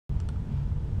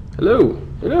Hello,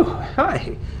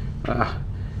 hi.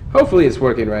 Hopefully it's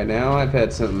working right now. I've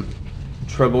had some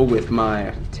trouble with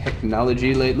my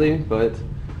technology lately, but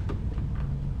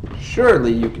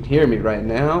surely you can hear me right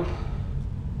now.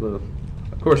 Well,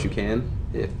 of course you can,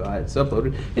 if it's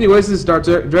uploaded. Anyways, this is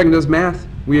Dragon Does Math.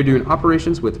 We are doing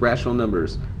operations with rational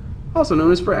numbers, also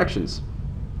known as fractions.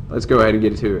 Let's go ahead and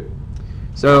get to it.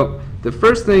 So, the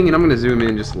first thing, and I'm going to zoom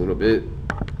in just a little bit.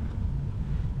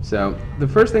 So, the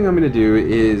first thing I'm going to do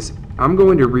is I'm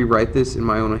going to rewrite this in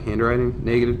my own handwriting,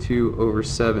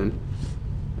 -2/7,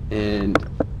 and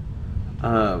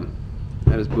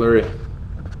that is blurry.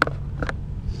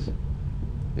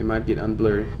 It might get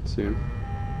unblurry soon.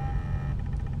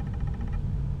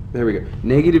 There we go.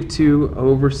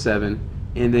 -2/7,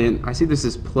 and then I see this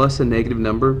is plus a negative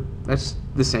number. That's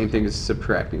the same thing as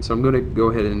subtracting. So I'm going to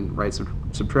go ahead and write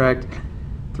subtract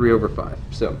 3/5.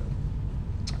 So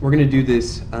we're going to do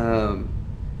this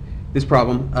this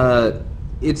problem.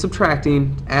 It's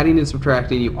subtracting, adding and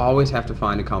subtracting. You always have to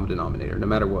find a common denominator, no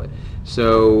matter what.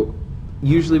 So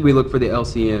usually we look for the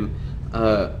LCM.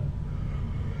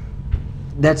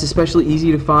 That's especially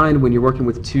easy to find when you're working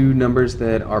with two numbers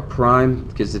that are prime,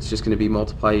 because it's just going to be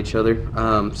multiply each other.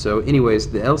 So anyways,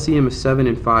 the LCM of 7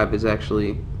 and 5 is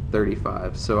actually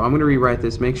 35. So I'm going to rewrite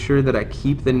this, make sure that I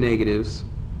keep the negatives.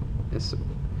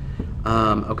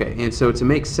 Okay, and so to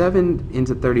make 7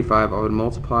 into 35, I would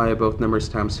multiply both numbers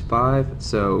times 5.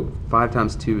 So 5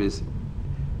 times 2 is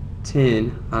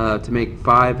 10. To make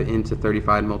 5 into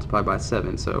 35, multiply by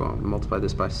 7. So I'll multiply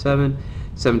this by 7.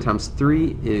 7 times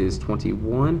 3 is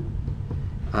 21.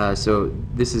 So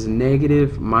this is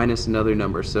negative minus another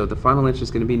number. So the final answer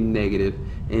is going to be negative.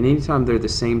 And anytime they're the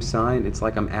same sign, it's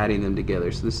like I'm adding them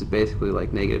together. So this is basically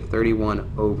like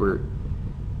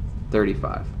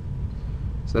 -31/35.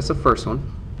 So that's the first one.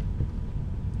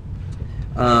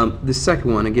 The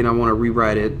second one, again, I want to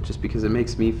rewrite it just because it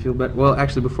makes me feel better. Well,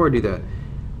 actually, before I do that,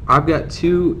 I've got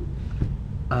two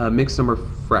mixed number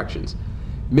fractions.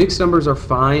 Mixed numbers are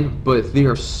fine, but they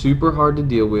are super hard to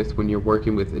deal with when you're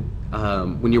working with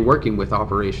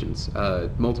operations,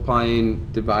 multiplying,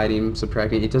 dividing,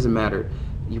 subtracting. It doesn't matter.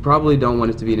 You probably don't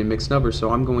want it to be in a mixed number,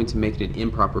 so I'm going to make it an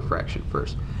improper fraction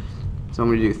first. So I'm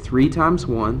going to do 3 times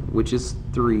 1, which is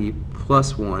 3,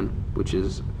 plus 1, which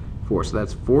is 4. So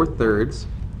that's 4/3.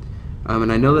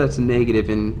 And I know that's negative,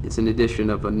 and it's an addition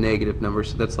of a negative number,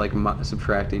 so that's like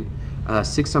subtracting.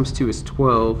 6 times 2 is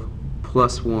 12,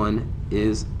 plus 1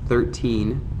 is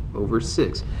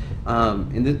 13/6.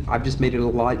 And I've just made it a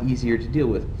lot easier to deal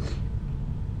with.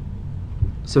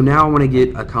 So now I want to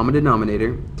get a common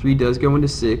denominator. 3 does go into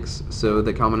 6, so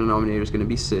the common denominator is going to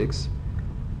be 6.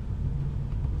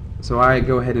 So I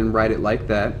go ahead and write it like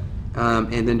that,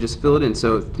 and then just fill it in.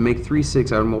 So to make 3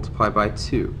 6, I would multiply by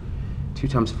 2. 2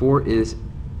 times 4 is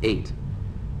 8.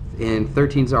 And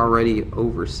 13 is already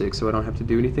over 6, so I don't have to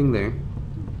do anything there.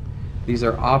 These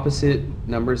are opposite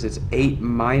numbers. It's 8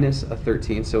 minus a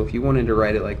 13. So if you wanted to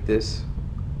write it like this,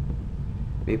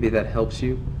 maybe that helps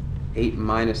you. 8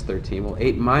 minus 13. Well,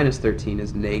 8 minus 13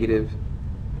 is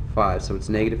 -5, so it's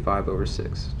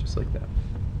 -5/6, just like that.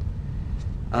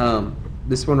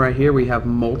 This one right here, we have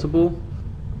multiple.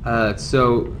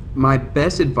 So my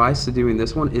best advice to doing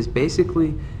this one is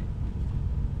basically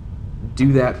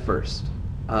do that first.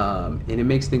 And it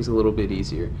makes things a little bit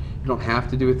easier. You don't have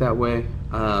to do it that way,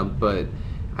 but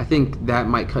I think that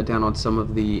might cut down on some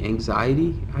of the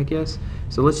anxiety, I guess.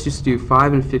 So let's just do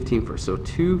 5 and 15 first. So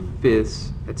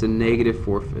 2/5, that's a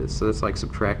 -4/5. So that's like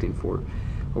subtracting 4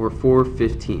 over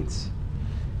 4/15.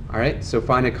 Alright, so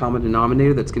find a common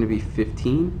denominator. That's going to be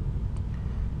 15.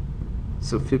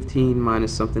 So 15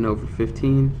 minus something over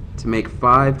 15. To make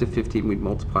 5 to 15, we'd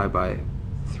multiply by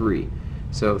 3.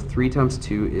 So 3 times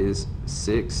 2 is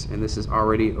 6, and this is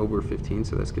already over 15,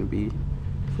 so that's going to be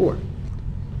 4.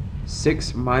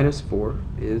 6 minus 4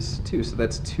 is 2, so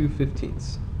that's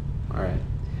 2/15. Alright,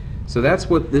 so that's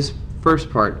what this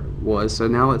first part was. So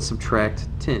now let's subtract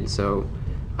 10. So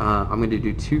I'm going to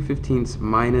do 2/15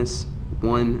 minus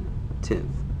 1/10.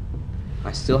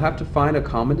 I still have to find a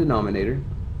common denominator,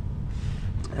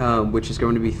 which is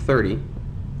going to be 30.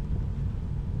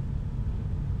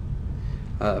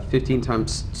 15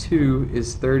 times 2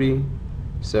 is 30,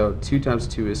 so 2 times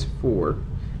 2 is 4,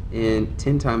 and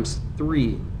 10 times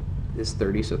 3 is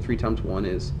 30, so 3 times 1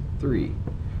 is 3.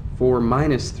 4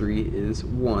 minus 3 is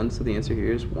 1, so the answer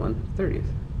here is 1/30.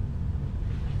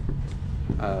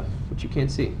 Which you can't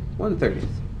see. 1/30.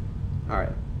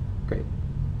 Alright, great.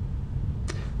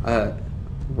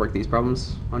 Work these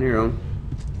problems on your own.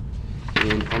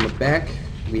 And on the back,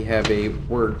 we have a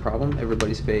word problem,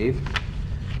 everybody's fave.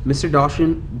 Mr.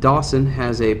 Dawson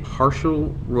has a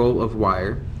partial roll of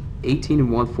wire 18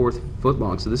 1/4 foot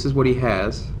long. So this is what he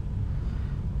has.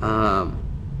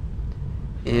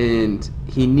 And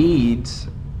he needs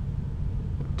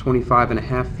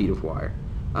 25.5 feet of wire.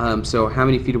 So how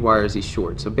many feet of wire is he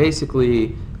short? So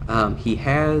basically, he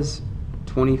has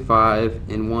 25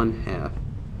 1/2.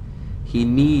 He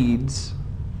needs,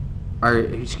 or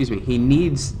excuse me, he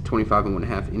needs 25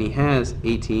 1/2, and he has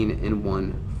 18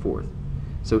 1/4.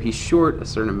 So he's short a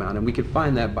certain amount, and we can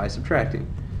find that by subtracting.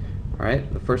 All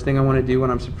right. The first thing I want to do when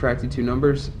I'm subtracting two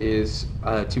numbers is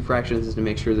two fractions is to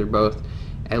make sure they're both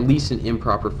at least in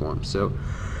improper form. So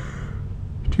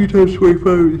 2 times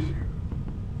 25 is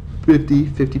 50.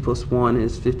 50 plus 1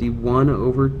 is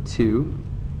 51/2.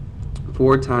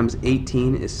 4 times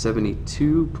 18 is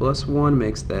 72 plus 1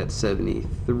 makes that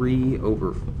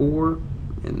 73/4,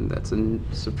 and that's a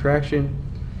subtraction.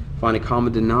 Find a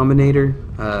common denominator,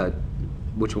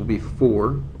 which will be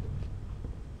 4.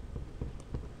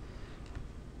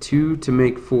 2 to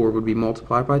make 4 would be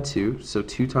multiplied by 2, so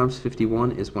 2 times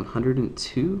 51 is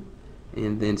 102,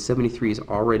 and then 73 is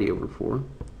already over 4.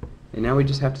 And now we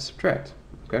just have to subtract,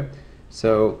 okay?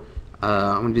 So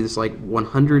I'm going to do this like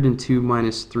 102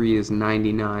 minus 3 is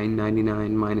 99,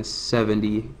 99 minus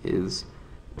 70 is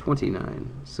 29,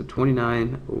 so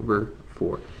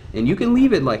 29/4. And you can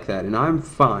leave it like that, and I'm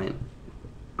fine.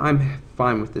 I'm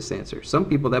fine with this answer. Some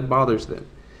people, that bothers them.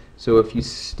 So if you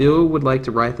still would like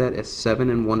to write that as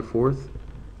 7 1/4,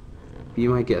 be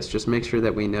my guest. Just make sure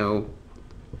that we know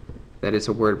that it's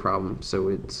a word problem. So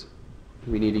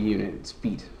we need a unit. It's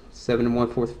feet. 7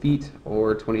 1/4 feet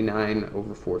or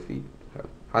 29/4 feet. So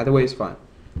either way is fine.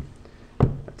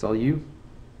 That's all you.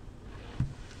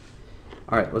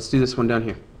 All right, let's do this one down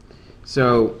here.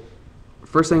 So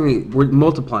first thing, we're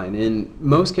multiplying. In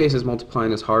most cases,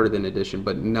 multiplying is harder than addition,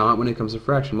 but not when it comes to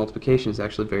fraction. Multiplication is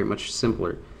actually very much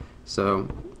simpler. So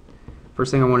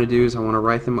first thing I want to do is I want to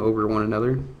write them over one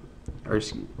another, or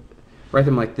write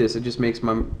them like this. It just makes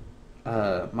my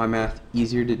my math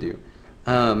easier to do.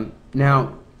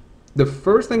 Now, the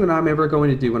first thing that I'm ever going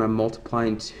to do when I'm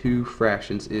multiplying two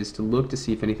fractions is to look to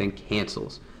see if anything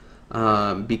cancels,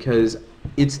 because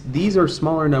these are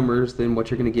smaller numbers than what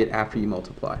you're going to get after you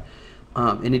multiply,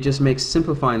 and it just makes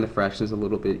simplifying the fractions a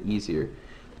little bit easier.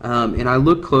 And I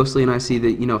look closely and I see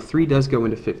that 3 does go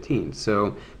into 15.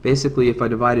 So basically, if I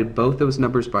divided both those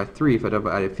numbers by 3, if I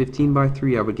divided 15 by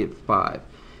 3, I would get 5.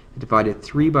 If I divided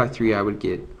 3 by 3, I would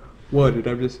get 1. And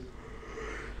I'm just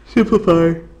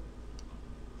simplifying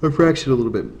a fraction a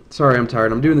little bit. Sorry, I'm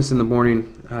tired. I'm doing this in the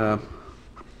morning.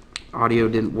 Audio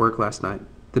didn't work last night.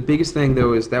 The biggest thing,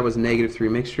 though, is that was -3.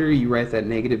 Make sure you write that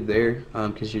negative there,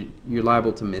 because you're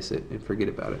liable to miss it and forget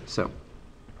about it. So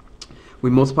we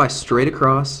multiply straight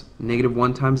across.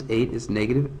 -1 times 8 is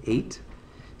 -8.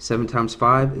 7 times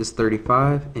 5 is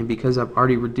 35. And because I've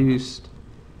already reduced,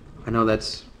 I know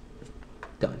that's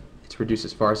done. It's reduced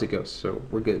as far as it goes, so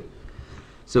we're good.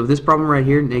 So this problem right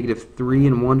here,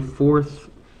 -3 1/4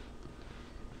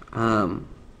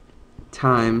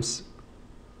 times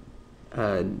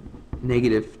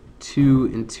 -2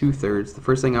 2/3. The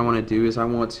first thing I want to do is I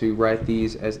want to write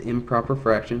these as improper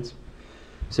fractions.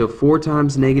 So 4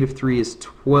 times -3 is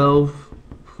 12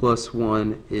 plus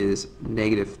 1 is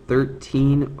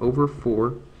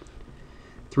 -13/4.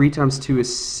 3 times 2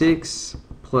 is 6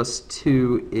 plus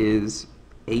 2 is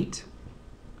 8.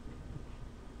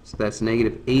 So that's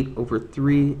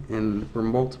 -8/3, and we're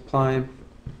multiplying.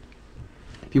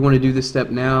 If you want to do this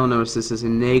step now, notice this is a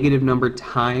negative number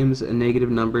times a negative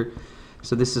number.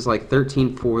 So this is like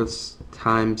 13/4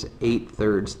 times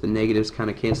 8/3. The negatives kind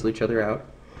of cancel each other out.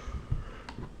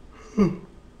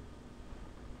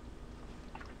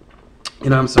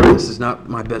 And I'm sorry, this is not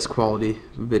my best quality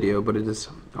video, but it is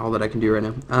all that I can do right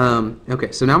now.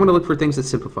 Okay, so now I'm going to look for things that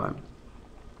simplify.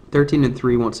 13 and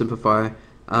 3 won't simplify,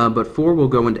 but 4 will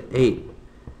go into 8.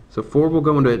 So 4 will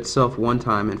go into itself one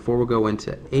time, and 4 will go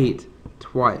into 8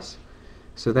 twice.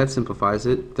 So that simplifies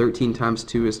it. 13 times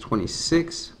 2 is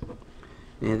 26,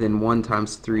 and then 1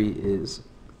 times 3 is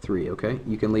 3, okay?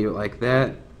 You can leave it like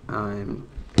that. I'm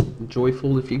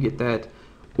joyful if you get that.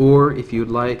 Or if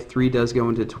you'd like, 3 does go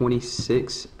into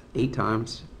 26 8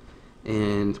 times,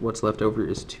 and what's left over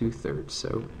is 2/3.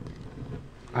 So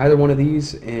either one of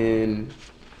these, and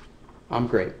I'm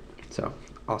great. So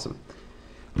awesome.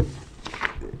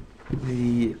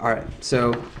 All right,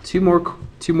 so two more,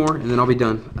 and then I'll be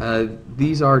done.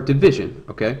 These are division,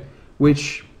 okay,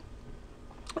 which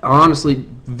are honestly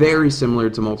very similar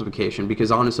to multiplication,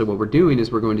 because honestly what we're doing is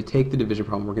we're going to take the division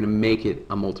problem, we're going to make it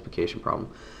a multiplication problem.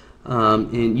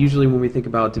 And usually when we think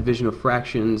about division of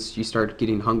fractions, you start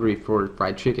getting hungry for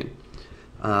fried chicken.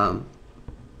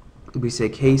 We say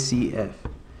KCF.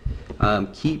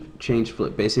 Keep, change,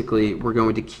 flip. Basically, we're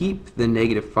going to keep the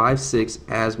negative 5, 6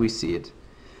 as we see it.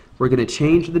 We're going to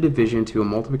change the division to a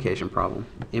multiplication problem,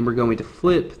 and we're going to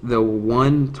flip the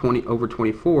 120 over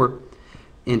 24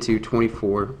 into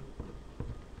 24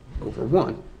 over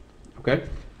 1. Okay?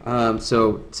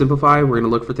 So simplify, we're going to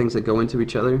look for things that go into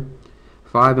each other.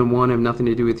 5 and 1 have nothing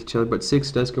to do with each other, but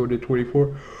 6 does go into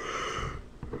 24.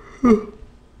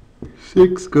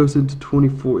 6 goes into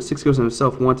 24. 6 goes into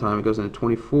itself one time. It goes into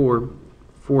 24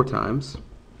 4 times.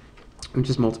 And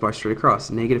just multiply straight across.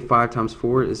 Negative 5 times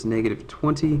 4 is negative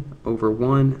 20 over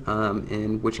 1,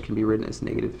 and which can be written as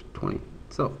negative 20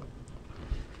 itself.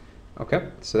 Okay,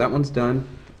 so that one's done.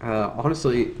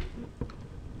 Honestly,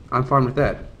 I'm fine with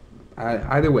that.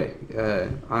 Either way,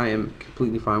 I am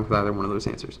completely fine with either one of those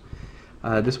answers.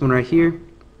 This one right here,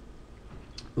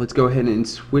 let's go ahead and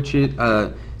switch it.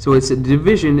 So it's a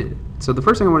division. So the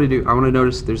first thing I want to do, I want to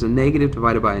notice there's a negative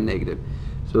divided by a negative.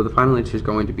 So the final answer is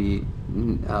going to be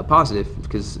positive,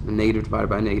 because a negative divided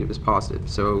by a negative is positive.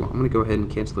 So I'm going to go ahead and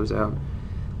cancel those out.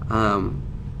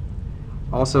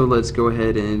 Also, let's go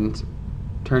ahead and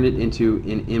turn it into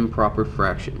an improper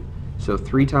fraction. So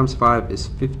 3 times 5 is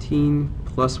 15,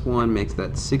 plus 1 makes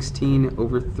that 16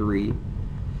 over 3,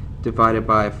 divided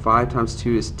by 5 times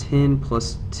 2 is 10,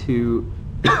 plus 2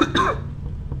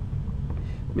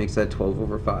 makes that 12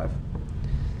 over 5.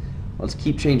 Let's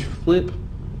keep, change, flip.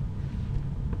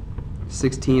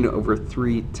 16 over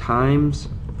 3 times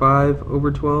 5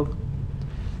 over 12.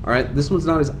 Alright, this one's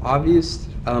not as obvious,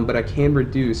 but I can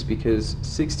reduce because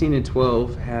 16 and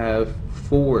 12 have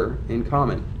 4 in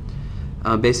common.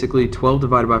 Basically, 12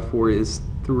 divided by 4 is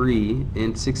 3,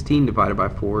 and 16 divided by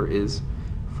 4 is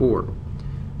 4.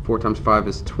 4 times 5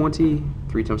 is 20,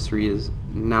 3 times 3 is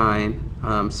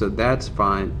 9, so that's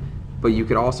fine. But you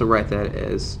could also write that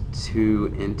as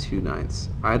 2 and 2/9.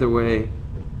 Either way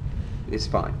is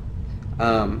fine.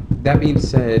 That being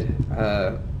said,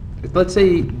 let's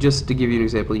say, just to give you an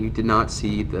example, you did not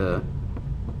see the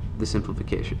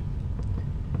simplification,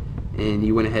 and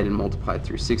you went ahead and multiplied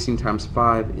through. 16 times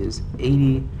 5 is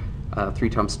 80, 3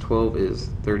 times 12 is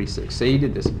 36. Say you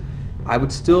did this. I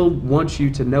would still want you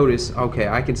to notice, okay,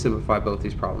 I can simplify both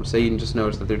these problems. Say you can just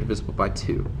notice that they're divisible by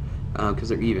 2, because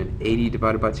they're even. 80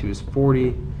 divided by 2 is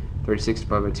 40, 36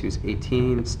 divided by 2 is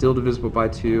 18, still divisible by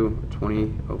 2,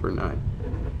 20 over 9.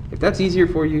 If that's easier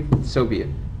for you, so be it.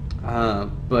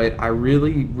 But I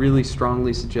really, really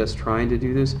strongly suggest trying to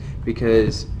do this,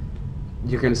 because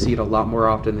you're going to see it a lot more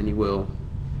often than you will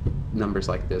numbers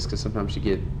like this, because sometimes you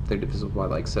get they're divisible by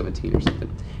like 17 or something.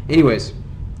 Anyways,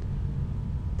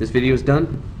 this video is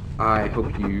done. I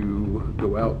hope you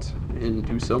go out and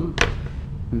do some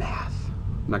math.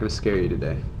 I'm not going to scare you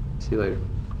today. See you later.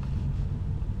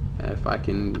 If I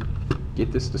can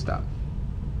get this to stop.